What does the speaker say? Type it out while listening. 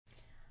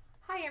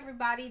Hi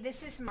everybody,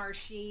 this is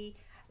Marshie,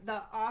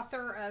 the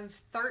author of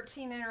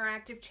 13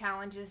 Interactive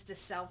Challenges to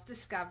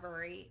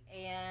Self-Discovery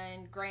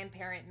and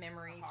Grandparent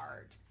Memories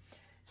Heart.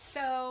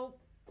 So,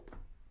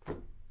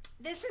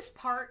 this is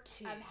part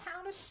 2 of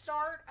how to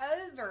start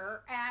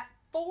over at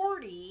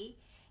 40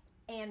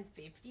 and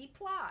 50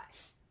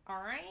 plus.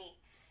 Alright?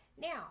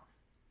 Now,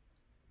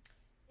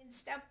 in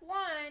step 1,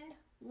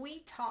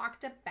 we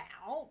talked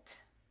about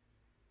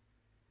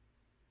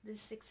the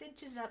 6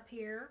 inches up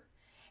here.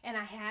 And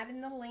I had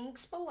in the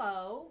links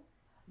below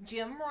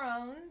Jim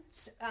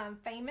Rohn's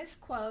famous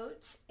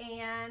quotes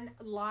and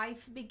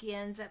Life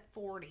Begins at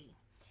 40.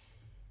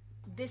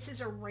 This is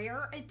a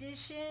rare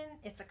edition.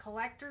 It's a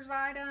collector's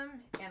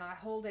item and I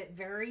hold it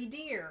very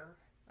dear.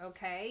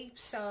 Okay,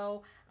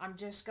 so I'm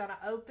just going to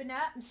open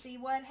up and see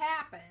what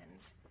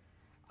happens.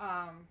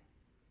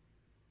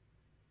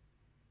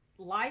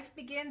 Life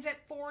begins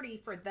at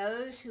 40 for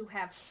those who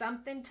have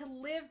something to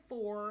live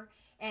for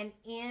and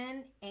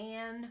in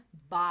and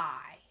by.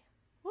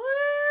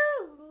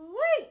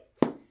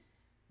 Woo-wee!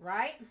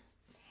 Right?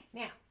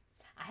 Now,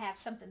 I have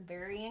something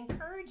very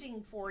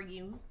encouraging for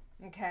you,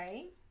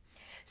 okay?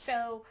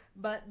 So,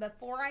 but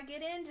before I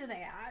get into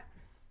that,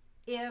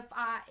 if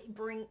I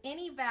bring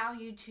any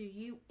value to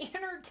you,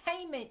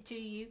 entertainment to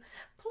you,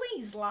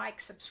 please like,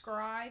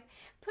 subscribe,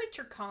 put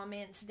your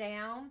comments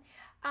down,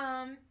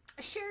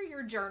 share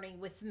your journey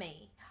with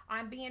me.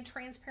 I'm being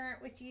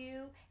transparent with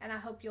you, and I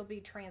hope you'll be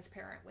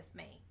transparent with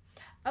me.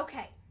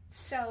 Okay,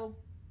 so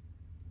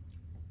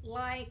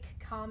like,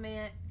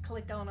 comment,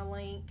 click on a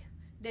link,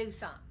 do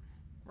something,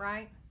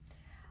 right?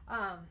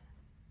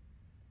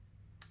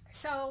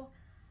 So,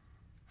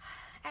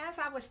 as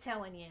I was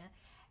telling you,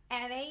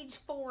 at age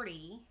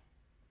 40,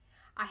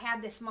 I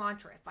had this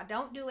mantra. If I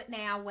don't do it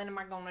now, when am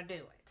I going to do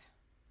it?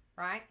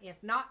 Right?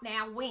 If not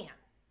now, when?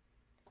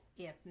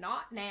 If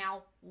not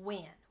now,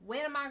 when?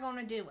 When am I going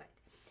to do it?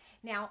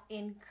 Now,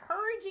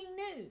 encouraging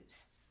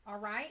news, all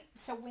right?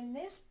 So when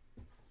this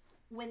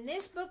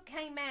book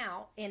came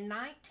out in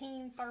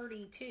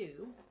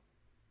 1932,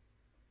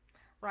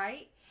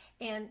 right?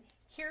 And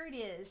here it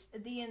is,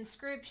 the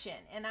inscription.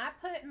 And I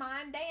put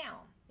mine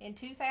down in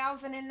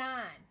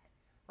 2009,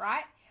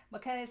 right?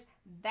 Because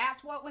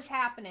that's what was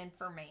happening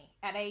for me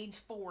at age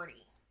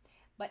 40.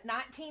 But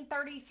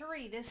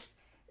 1933,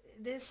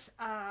 this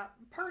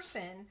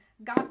person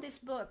got this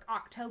book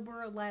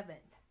October 11th.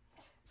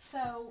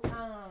 So,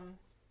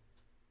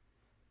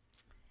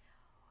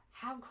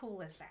 how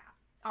cool is that?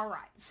 All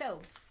right, so,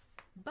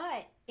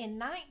 but in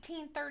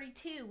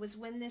 1932 was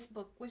when this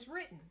book was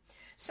written.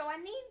 So I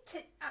need to,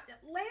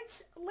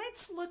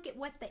 let's look at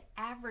what the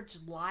average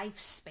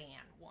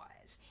lifespan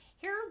was.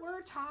 Here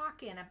we're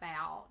talking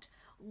about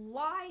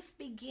life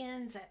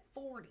begins at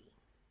 40.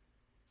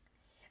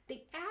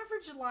 The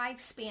average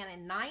lifespan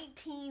in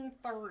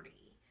 1930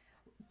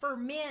 for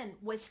men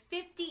was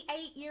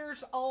 58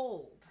 years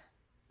old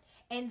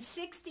and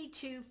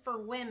 62 for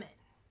women.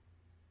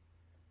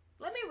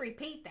 Let me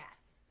repeat that.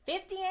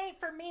 58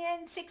 for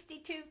men,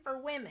 62 for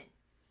women.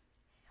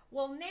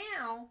 Well,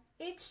 now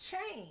it's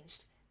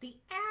changed. The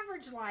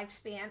average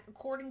lifespan,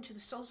 according to the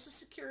Social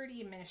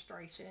Security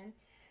Administration,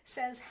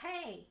 says,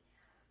 hey,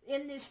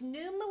 in this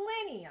new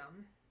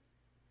millennium,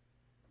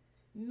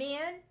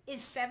 men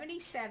is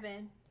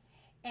 77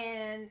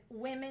 and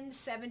women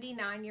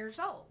 79 years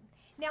old.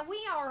 Now, we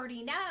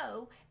already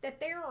know that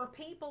there are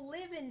people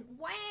living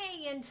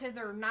way into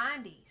their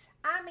 90s.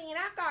 I mean,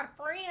 I've got a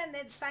friend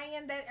that's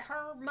saying that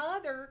her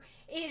mother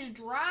is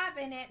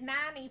driving at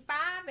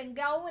 95 and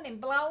going and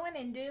blowing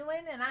and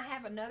doing. And I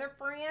have another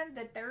friend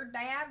that their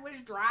dad was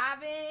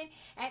driving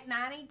at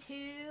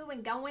 92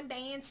 and going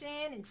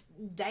dancing and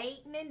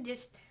dating and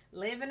just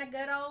living a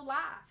good old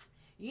life.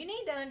 You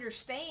need to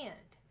understand,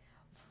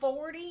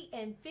 40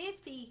 and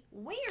 50,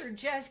 we are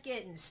just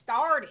getting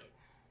started,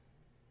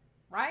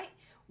 right?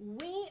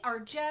 We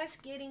are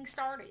just getting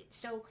started.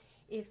 So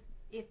if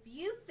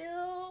you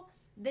feel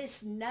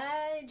this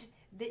nudge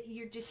that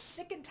you're just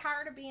sick and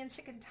tired of being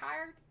sick and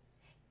tired,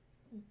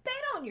 bet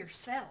on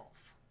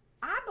yourself.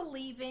 I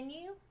believe in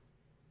you,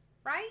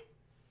 right?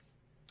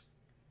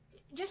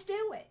 Just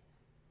do it,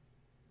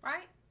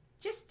 right?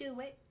 Just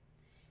do it.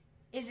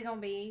 Is it going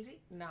to be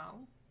easy?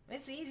 No.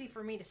 It's easy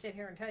for me to sit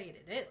here and tell you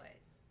to do it.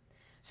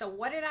 So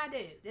what did I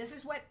do? This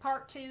is what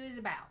part 2 is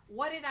about.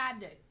 What did I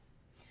do?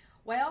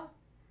 Well,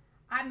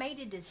 I made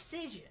a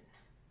decision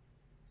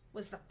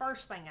was the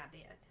first thing I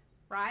did,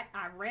 right?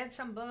 I read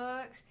some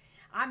books.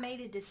 I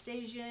made a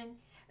decision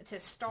to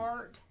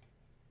start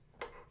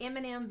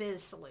M&M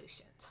Biz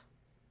Solutions,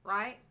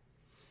 right?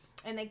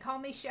 And they call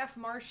me Chef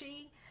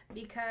Marshie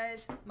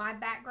because my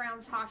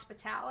background's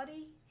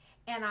hospitality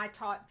and I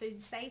taught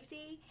food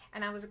safety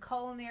and I was a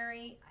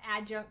culinary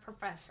adjunct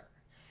professor.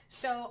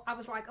 So I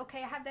was like,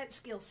 okay, I have that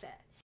skill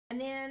set. And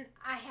then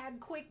I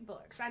had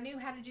QuickBooks. I knew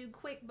how to do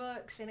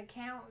QuickBooks and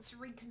accounts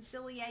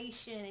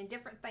reconciliation and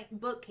different things,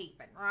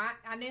 bookkeeping, right?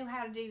 I knew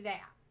how to do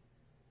that.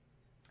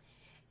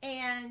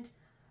 And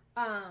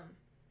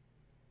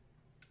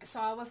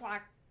so I was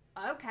like,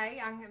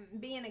 okay, I can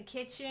be in a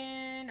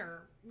kitchen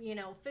or, you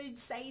know, food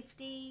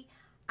safety.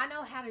 I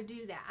know how to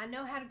do that. I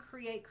know how to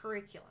create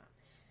curriculum.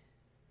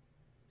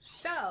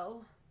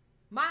 So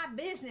my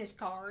business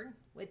card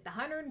with the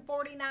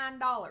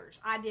 $149,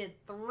 I did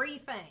 3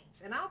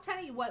 things. And I'll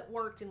tell you what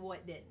worked and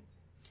what didn't.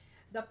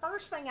 The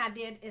first thing I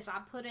did is I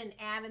put an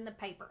ad in the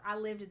paper. I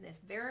lived in this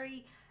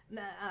very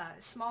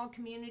small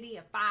community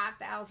of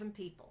 5,000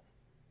 people.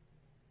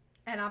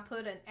 And I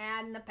put an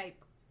ad in the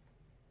paper.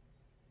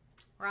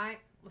 Right?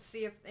 Let's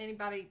see if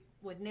anybody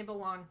would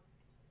nibble on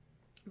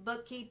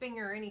bookkeeping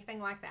or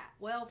anything like that.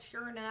 Well,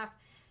 sure enough,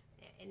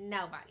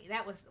 nobody.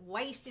 That was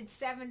wasted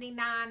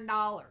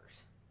 $79,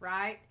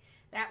 right?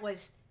 That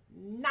was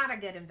not a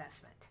good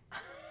investment.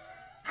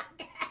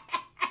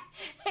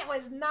 It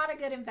was not a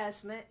good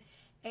investment.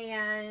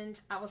 And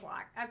I was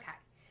like, okay.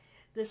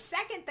 The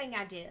second thing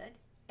I did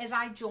is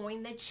I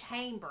joined the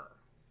chamber.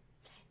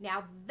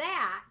 Now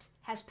that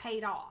has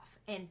paid off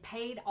and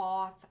paid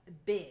off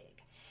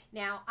big.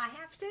 Now I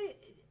have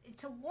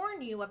to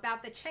warn you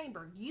about the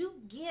chamber. You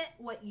get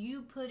what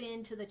you put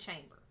into the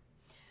chamber.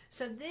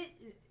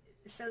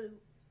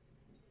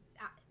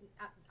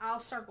 I'll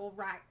circle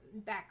right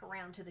back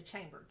around to the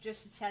chamber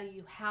just to tell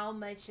you how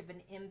much of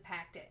an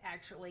impact it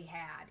actually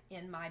had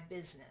in my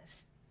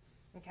business.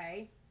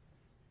 Okay?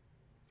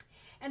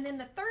 And then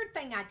the third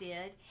thing I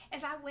did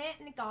is I went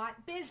and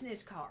got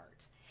business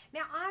cards.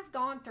 Now I've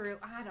gone through,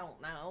 I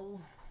don't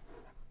know,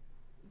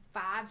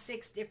 5,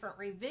 6 different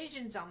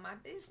revisions on my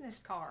business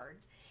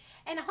cards.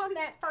 And on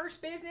that first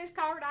business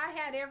card, I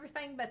had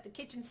everything but the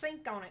kitchen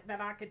sink on it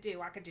that I could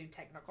do. I could do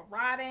technical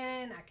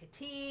writing, I could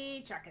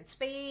teach, I could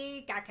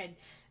speak, I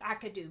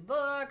could do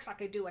books, I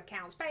could do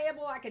accounts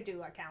payable, I could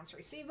do accounts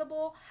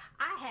receivable.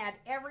 I had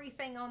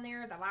everything on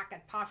there that I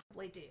could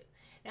possibly do.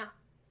 Now,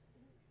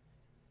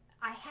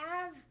 I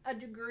have a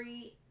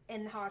degree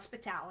in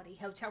hospitality,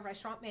 hotel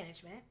restaurant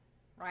management,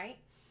 right?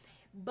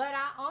 But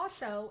I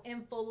also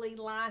am fully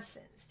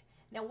licensed.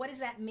 Now, what does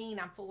that mean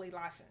I'm fully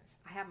licensed?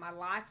 I have my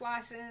life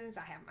license,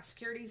 I have my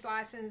securities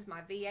license, my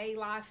VA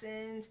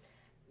license,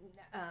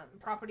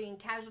 property and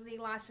casualty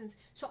license.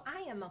 So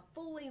I am a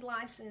fully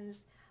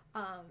licensed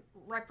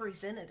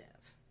representative,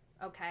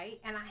 okay?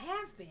 And I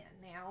have been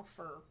now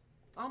for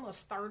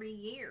almost 30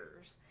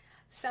 years.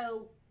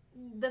 So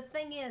the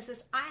thing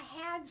is I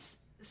had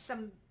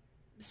some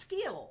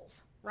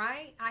skills,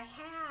 right? I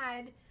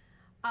had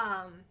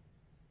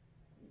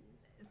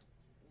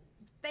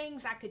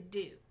things I could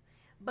do.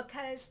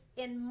 Because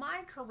in my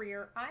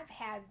career, I've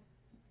had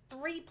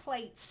 3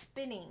 plates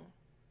spinning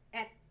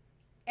at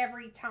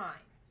every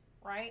time,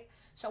 right?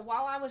 So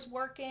while I was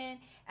working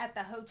at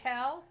the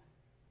hotel,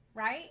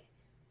 right,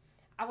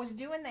 I was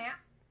doing that.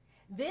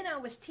 Then I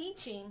was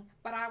teaching,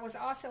 but I was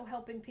also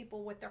helping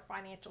people with their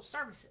financial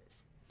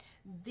services.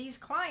 These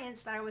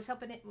clients that I was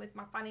helping with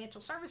my financial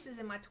services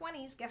in my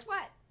 20s, guess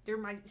what? They're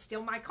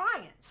still my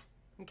clients,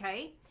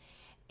 okay?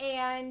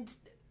 And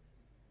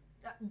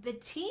the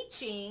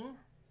teaching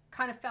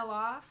kind of fell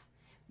off,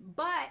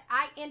 but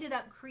I ended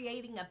up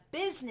creating a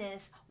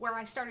business where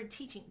I started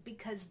teaching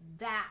because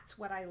that's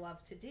what I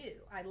love to do.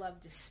 I love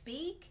to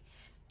speak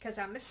because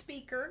I'm a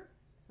speaker,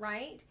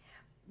 right?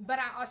 But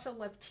I also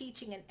love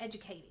teaching and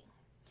educating.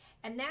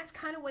 And that's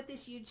kind of what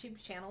this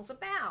YouTube channel is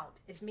about,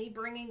 is me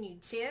bringing you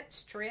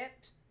tips,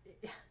 trips.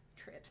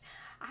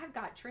 I've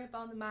got trip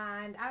on the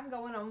mind. I'm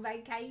going on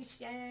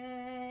vacation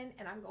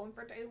and I'm going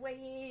for 2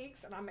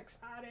 weeks and I'm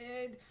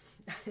excited.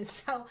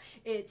 So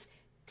it's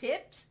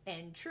tips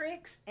and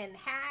tricks and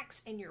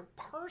hacks in your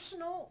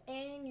personal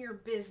and your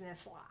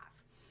business life.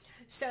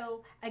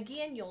 So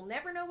again, you'll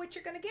never know what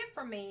you're going to get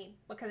from me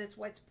because it's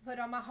what's put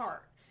on my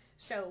heart.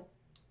 So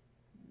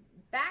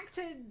back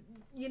to,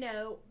 you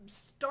know,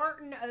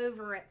 starting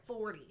over at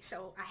 40.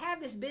 So I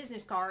had this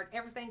business card,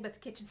 everything but the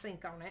kitchen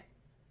sink on it.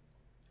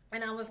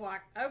 And I was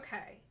like,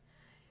 okay.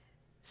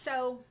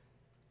 So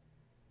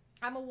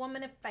I'm a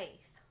woman of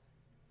faith.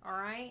 All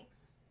right.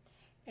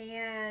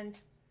 And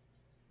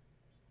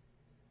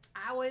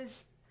I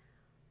was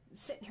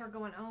sitting here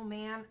going, oh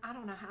man, I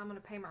don't know how I'm going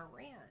to pay my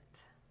rent.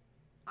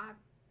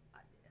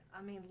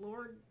 I mean,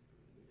 Lord,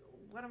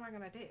 what am I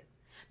going to do?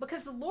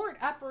 Because the Lord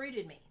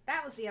uprooted me.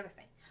 That was the other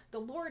thing. The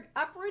Lord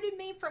uprooted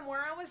me from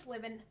where I was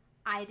living.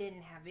 I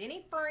didn't have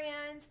any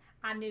friends.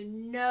 I knew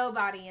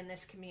nobody in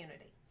this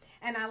community.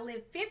 And I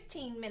lived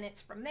 15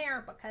 minutes from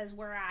there because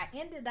where I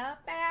ended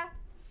up at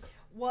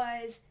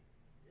was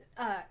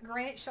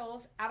Granite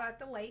Shoals out at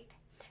the lake.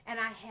 And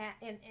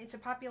it's a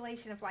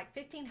population of like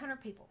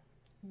 1,500 people.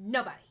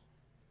 Nobody.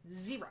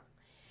 0.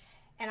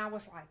 And I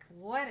was like,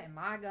 what am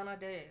I going to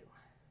do?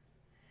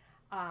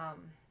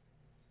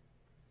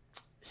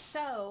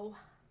 So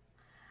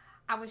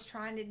I was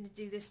trying to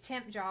do this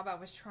temp job. I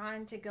was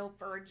trying to go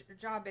for a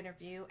job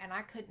interview, and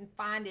I couldn't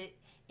find it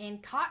in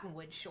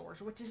Cottonwood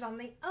Shores, which is on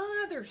the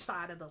other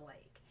side of the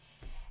lake.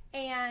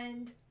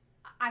 And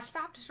I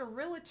stopped at a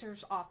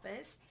realtor's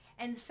office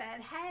and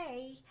said,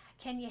 hey,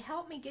 can you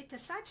help me get to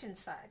such and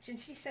such? And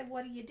she said,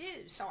 what do you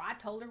do? So I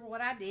told her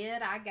what I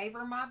did. I gave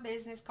her my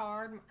business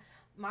card,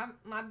 my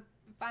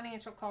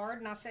financial card,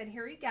 and I said,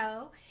 here you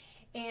go.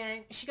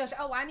 And she goes,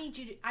 oh, I need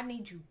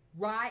you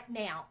right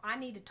now. I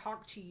need to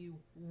talk to you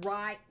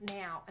right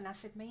now. And I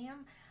said,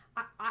 ma'am,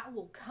 I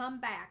will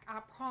come back. I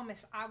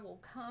promise I will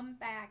come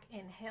back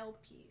and help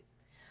you.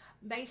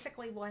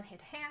 Basically what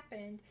had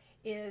happened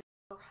is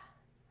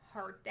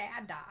her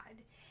dad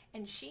died,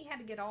 and she had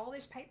to get all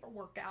this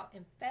paperwork out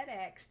and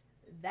FedExed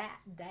that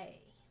day.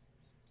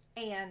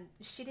 And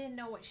she didn't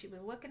know what she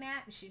was looking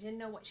at, and she didn't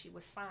know what she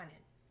was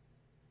signing.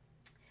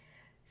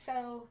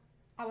 So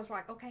I was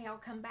like, okay, I'll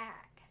come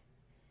back.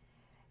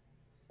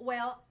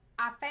 Well,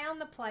 I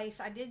found the place.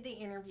 I did the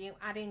interview.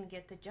 I didn't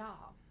get the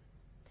job.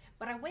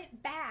 But I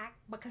went back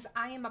because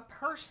I am a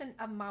person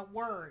of my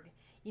word.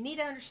 You need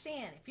to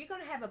understand, if you're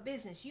going to have a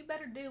business, you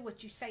better do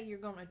what you say you're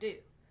going to do,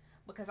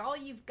 because all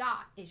you've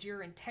got is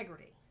your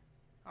integrity.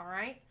 All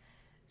right?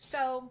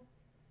 So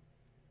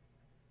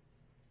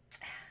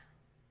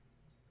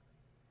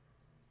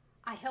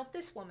I helped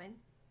this woman,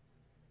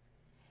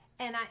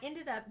 and I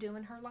ended up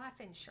doing her life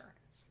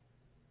insurance.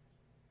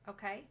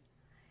 Okay?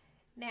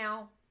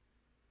 Now,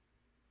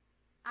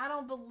 I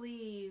don't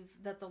believe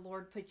that the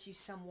Lord puts you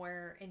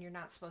somewhere and you're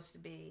not supposed to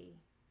be.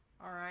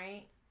 All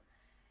right?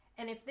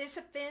 And if this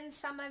offends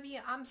some of you,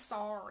 I'm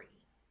sorry.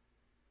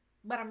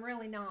 But I'm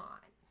really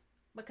not.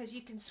 Because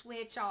you can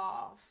switch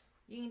off.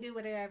 You can do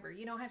whatever.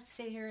 You don't have to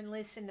sit here and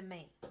listen to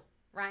me.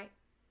 Right?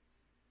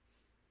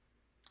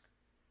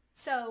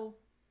 So,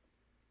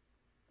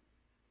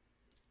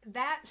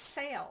 that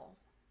sale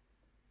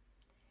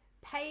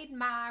paid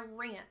my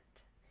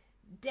rent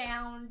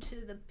down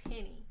to the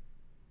penny.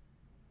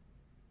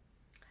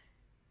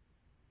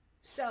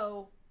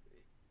 So,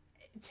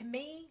 to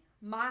me,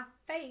 my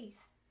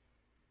faith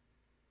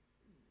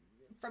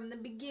from the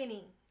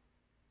beginning,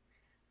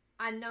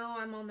 I know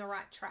I'm on the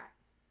right track.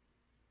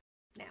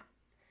 Now,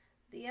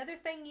 the other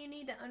thing you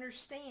need to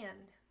understand,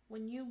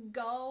 when you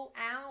go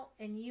out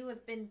and you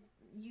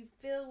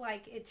feel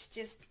like it's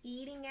just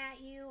eating at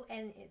you,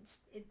 and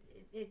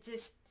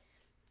it's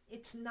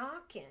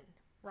knocking,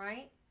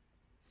 right?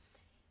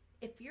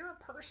 If you're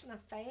a person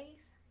of faith,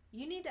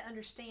 you need to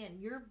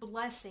understand your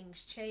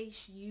blessings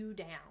chase you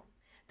down.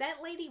 That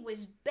lady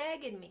was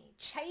begging me,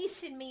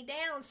 chasing me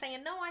down,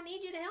 saying, no, I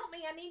need you to help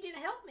me. I need you to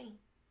help me.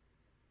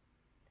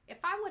 If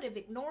I would have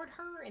ignored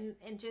her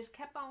and just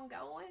kept on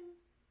going,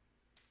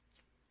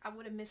 I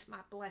would have missed my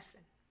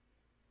blessing.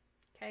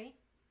 Okay?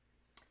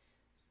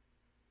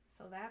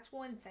 So that's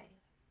one thing.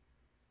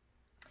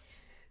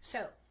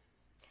 So,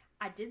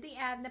 I did the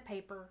ad in the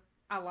paper.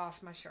 I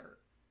lost my shirt.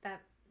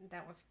 That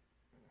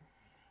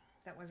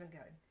wasn't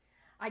good.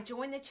 I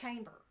joined the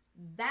chamber.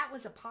 That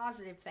was a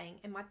positive thing.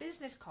 And my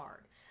business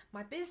card,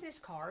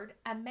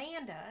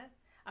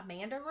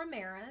 Amanda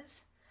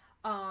Ramirez,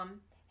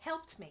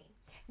 helped me.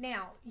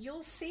 Now,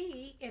 you'll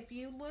see if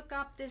you look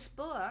up this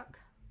book,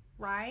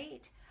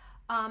 right?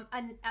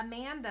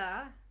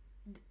 Amanda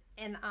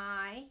and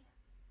I,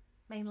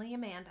 mainly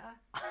Amanda,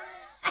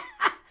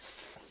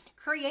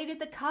 created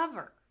the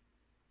cover,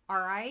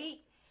 all right?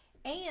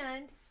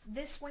 And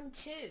this one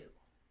too.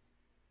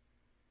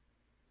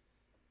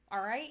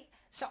 All right?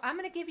 So I'm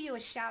going to give you a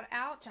shout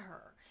out to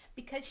her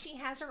because she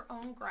has her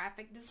own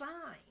graphic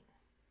design,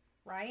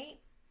 right?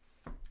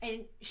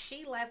 And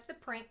she left the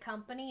print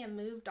company and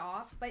moved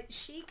off, but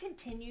she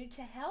continued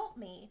to help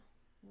me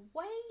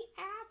way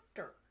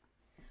after.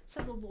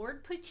 So the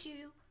Lord puts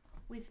you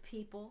with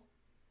people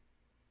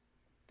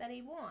that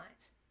he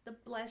wants. The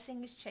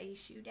blessings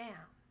chase you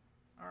down,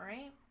 all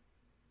right?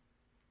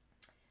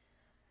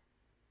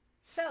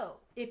 So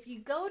if you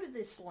go to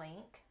this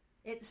link,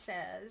 it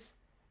says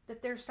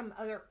that there's some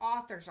other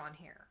authors on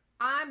here.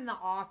 I'm the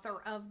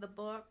author of the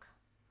book,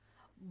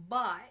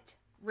 but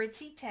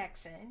Ritzy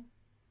Texan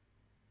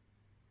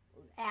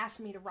asked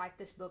me to write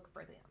this book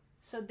for them.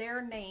 So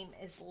their name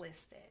is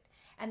listed.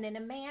 And then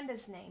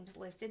Amanda's name's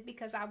listed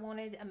because I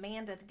wanted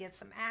Amanda to get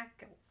some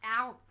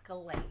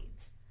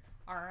accolades.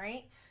 All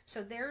right?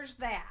 So there's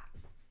that.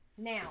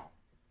 Now,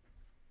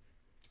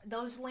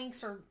 those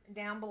links are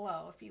down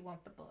below if you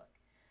want the book.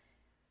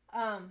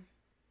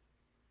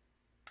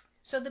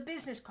 So the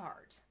business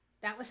cards,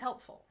 that was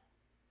helpful.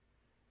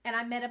 And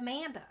I met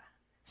Amanda.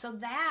 So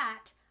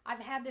that,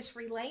 I've had this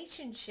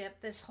relationship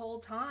this whole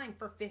time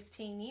for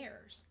 15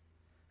 years.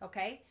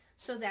 Okay?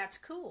 So that's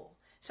cool.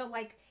 So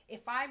like,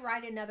 if I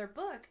write another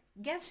book,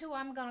 guess who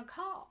I'm going to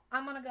call?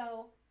 I'm going to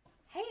go,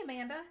 hey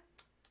Amanda,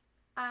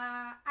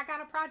 I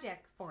got a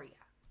project for you.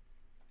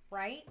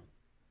 Right?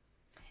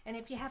 And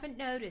if you haven't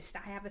noticed,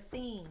 I have a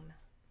theme.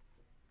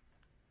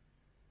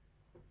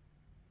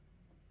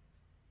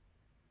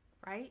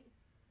 Right?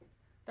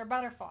 They're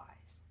butterflies.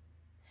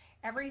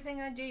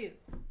 Everything I do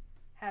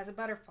has a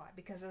butterfly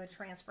because of the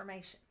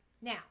transformation.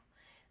 Now,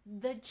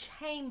 the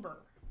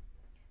chamber.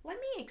 Let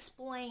me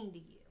explain to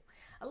you.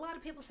 A lot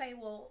of people say,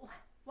 well,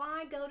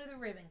 why go to the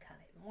ribbon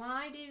cutting?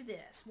 Why do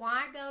this?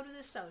 Why go to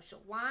the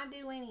social? Why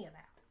do any of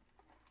that?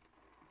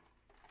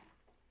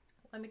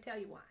 Let me tell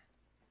you why.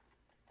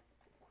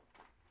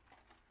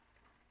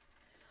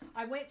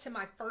 I went to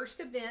my first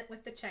event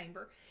with the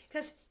chamber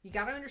because you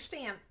got to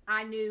understand,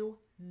 I knew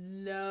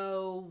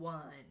no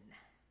one.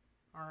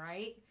 All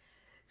right.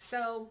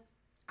 So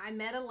I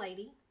met a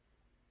lady.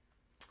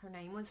 Her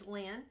name was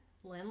Lynn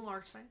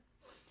Larson.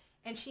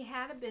 And she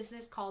had a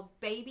business called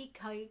Baby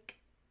Cake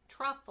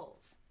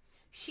Truffles.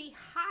 She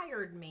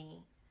hired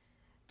me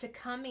to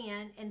come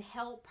in and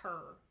help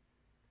her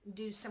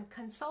do some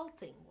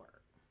consulting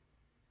work.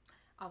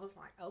 I was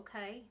like,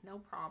 okay, no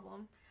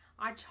problem.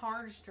 I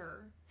charged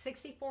her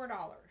 $64.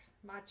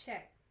 My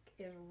check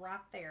is right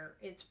there.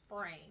 It's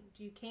framed.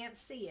 You can't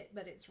see it,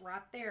 but it's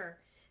right there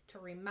to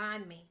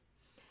remind me.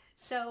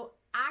 So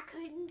I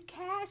couldn't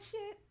cash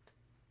it.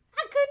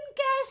 I couldn't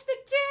cash the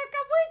check.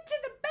 I went to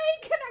the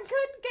bank and I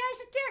couldn't cash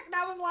the check. And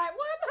I was like,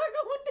 what am I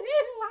going to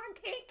do? I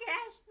can't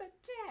cash the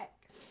check.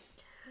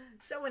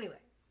 So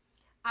anyway,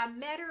 I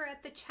met her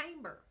at the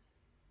chamber.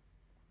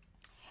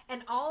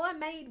 And all I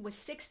made was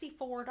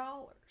 $64.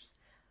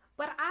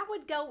 But I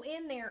would go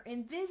in there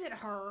and visit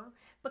her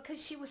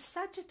because she was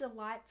such a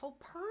delightful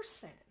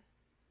person,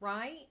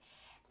 right?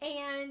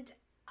 And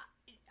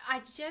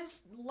I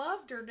just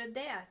loved her to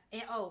death.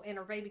 And, oh, and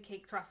her baby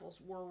cake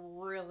truffles were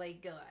really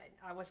good.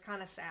 I was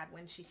kind of sad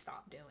when she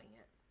stopped doing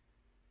it.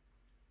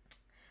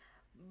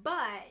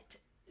 But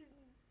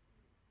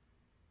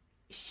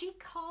she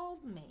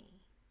called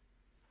me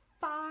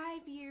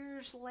 5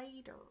 years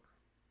later.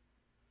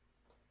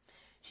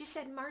 She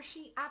said,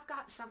 Marshie, I've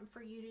got something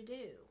for you to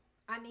do.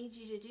 I need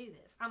you to do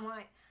this. I'm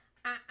like,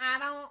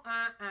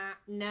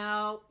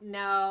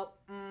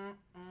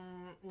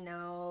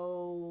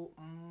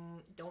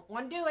 don't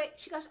want to do it.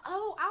 She goes,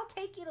 oh, I'll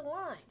take you to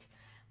lunch.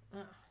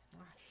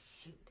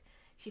 Shoot.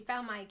 She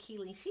found my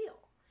Achilles heel.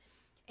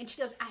 And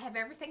she goes, I have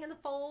everything in the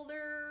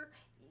folder.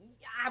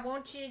 I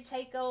want you to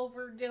take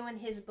over doing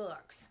his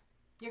books.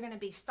 You're going to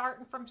be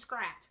starting from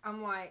scratch.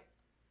 I'm like,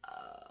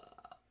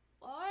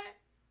 what?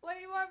 What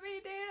do you want me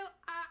to do?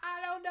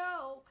 I don't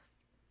know.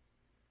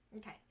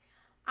 Okay.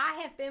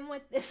 I have been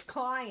with this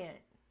client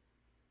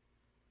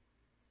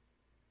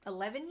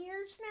 11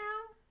 years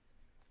now.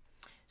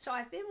 So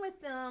I've been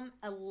with them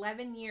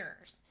 11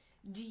 years.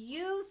 Do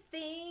you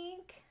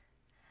think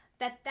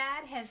that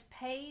that has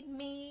paid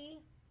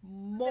me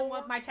more than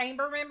what my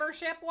chamber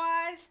membership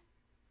was?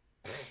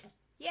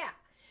 Yeah.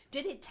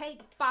 Did it take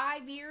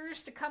 5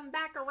 years to come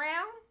back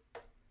around?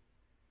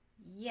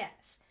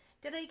 Yes.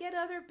 Did I get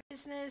other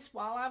business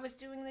while I was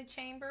doing the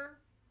chamber?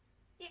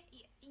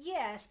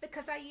 Yes,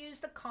 because I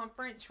used the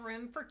conference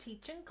room for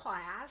teaching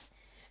class.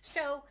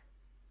 So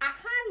I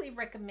highly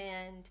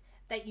recommend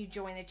that you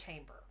join the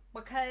chamber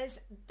because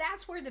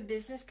that's where the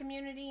business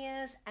community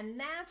is and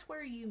that's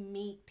where you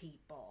meet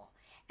people.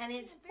 And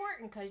it's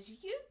important because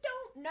you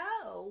don't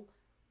know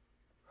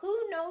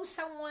who knows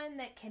someone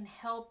that can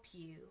help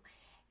you.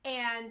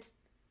 And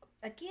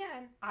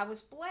again, I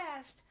was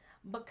blessed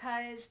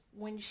because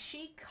when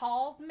she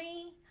called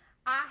me,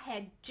 I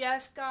had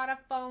just got a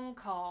phone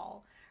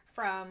call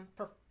from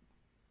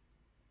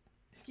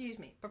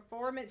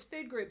Performance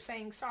Food Group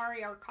saying,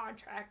 sorry, our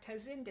contract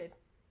has ended.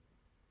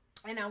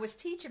 And I was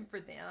teaching for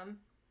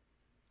them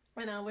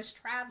and I was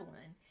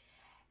traveling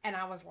and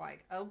I was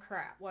like, oh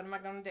crap, what am I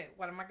going to do?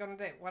 What am I going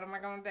to do? What am I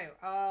going to do?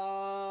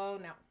 Oh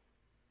no.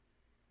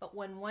 But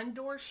when one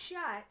door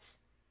shuts,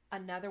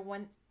 another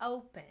one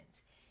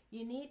opens.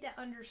 You need to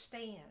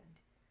understand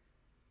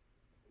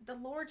the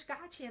Lord's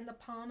got you in the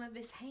palm of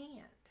his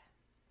hand.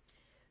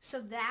 So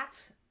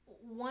that's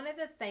one of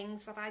the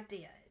things that I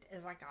did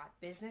is I got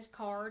business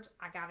cards.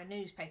 I got a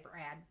newspaper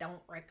ad.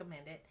 Don't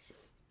recommend it.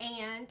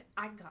 And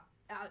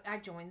I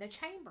joined the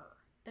chamber.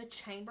 The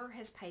chamber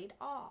has paid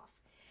off.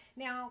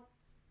 Now,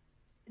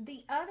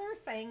 the other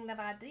thing that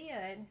I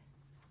did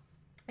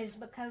is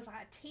because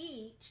I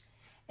teach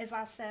is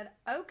I said,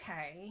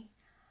 okay,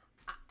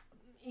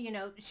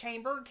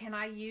 chamber, can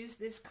I use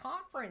this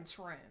conference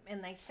room?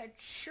 And they said,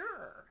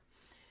 sure.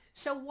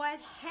 So what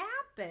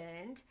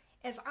happened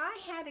is I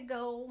had to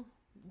go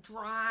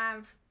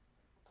drive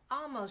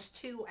almost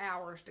 2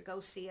 hours to go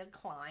see a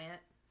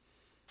client.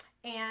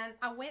 And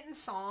I went and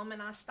saw him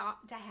and I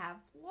stopped to have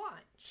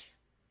lunch.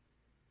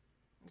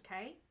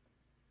 Okay?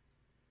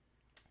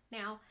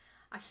 Now,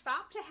 I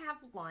stopped to have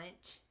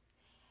lunch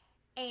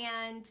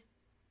and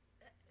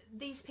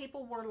these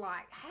people were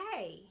like,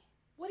 hey,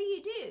 what do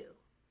you do?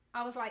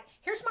 I was like,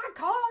 here's my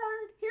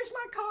card. Here's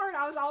my card.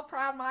 I was all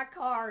proud of my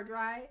card,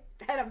 right?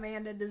 That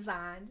Amanda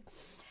designed.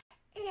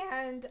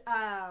 And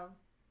I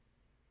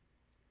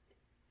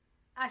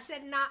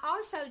said, and I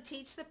also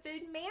teach the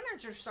food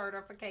manager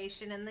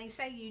certification. And they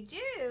say, you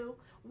do?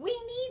 We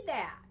need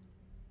that.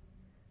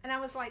 And I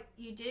was like,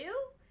 you do?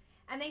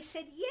 And they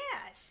said,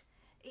 yes.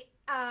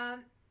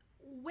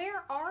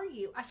 Where are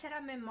you? I said,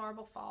 I'm in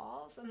Marble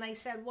Falls. And they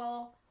said,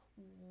 well,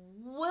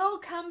 we'll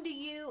come to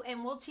you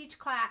and we'll teach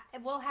class.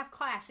 We'll have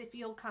class if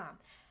you'll come.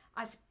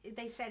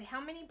 They said, how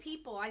many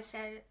people? I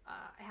said,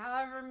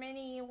 however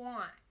many you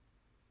want.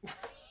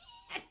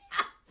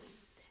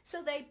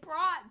 So they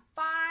brought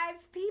 5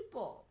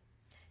 people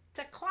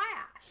to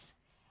class.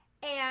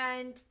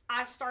 And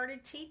I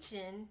started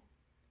teaching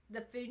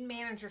the food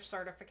manager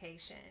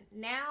certification.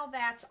 Now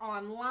that's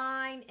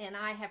online, and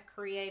I have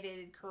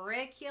created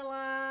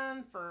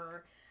curriculum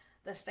for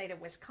the state of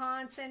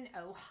Wisconsin,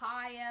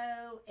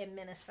 Ohio, and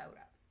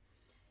Minnesota.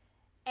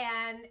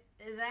 And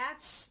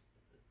that's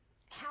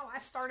how I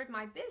started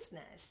my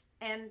business.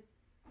 And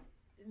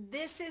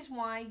this is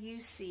why you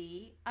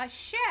see a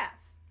chef.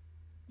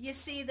 You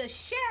see the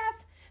chef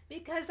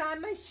because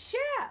I'm a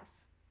chef,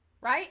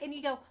 right? And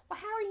you go, well,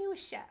 how are you a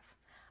chef?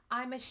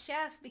 I'm a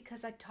chef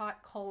because I taught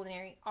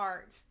culinary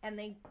arts,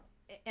 and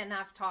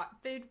I've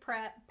taught food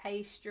prep,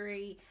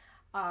 pastry,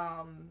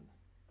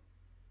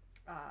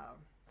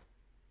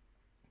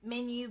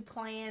 menu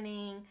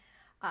planning,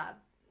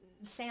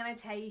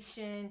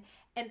 sanitation,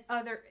 and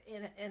other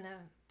in a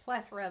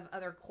plethora of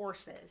other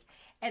courses.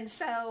 And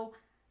so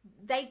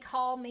they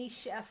call me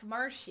Chef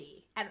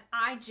Marshie, and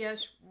I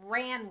just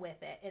ran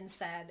with it and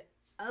said,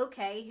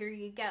 okay, here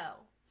you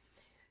go.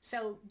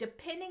 So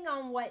depending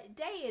on what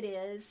day it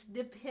is,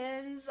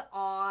 depends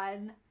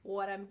on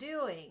what I'm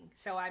doing.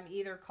 So I'm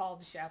either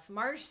called Chef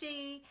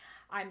Marshie,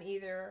 I'm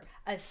either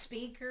a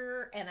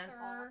speaker and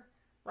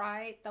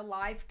right, the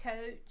life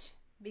coach,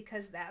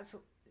 because that's,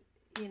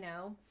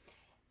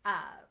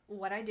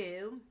 what I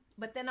do.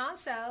 But then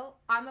also,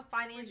 I'm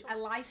a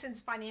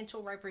licensed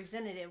financial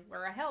representative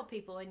where I help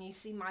people, and you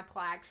see my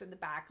plaques in the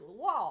back of the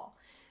wall.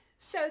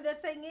 So the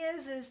thing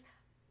is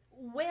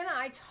when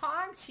I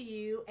talk to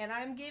you and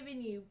I'm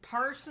giving you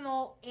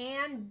personal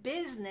and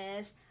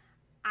business,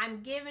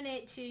 I'm giving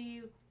it to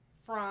you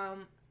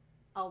from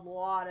a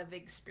lot of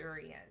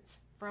experience,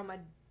 from a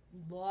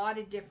lot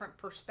of different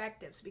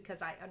perspectives,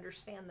 because I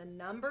understand the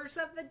numbers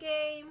of the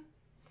game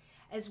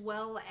as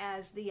well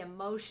as the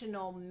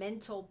emotional,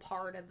 mental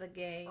part of the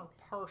game, or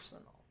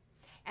personal.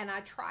 And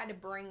I try to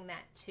bring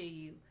that to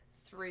you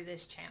through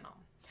this channel.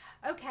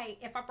 Okay,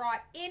 if I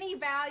brought any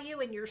value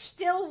and you're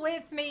still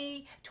with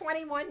me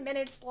 21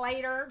 minutes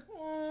later,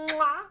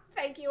 mwah,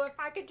 thank you. If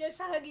I could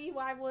just hug you,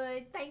 I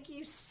would. Thank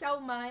you so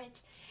much.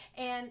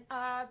 And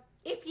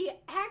if you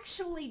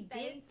actually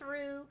did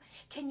through,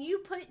 can you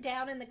put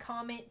down in the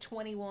comment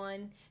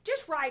 21?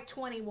 Just write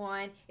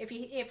 21. If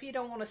you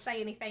don't want to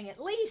say anything,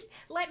 at least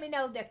let me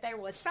know that there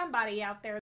was somebody out there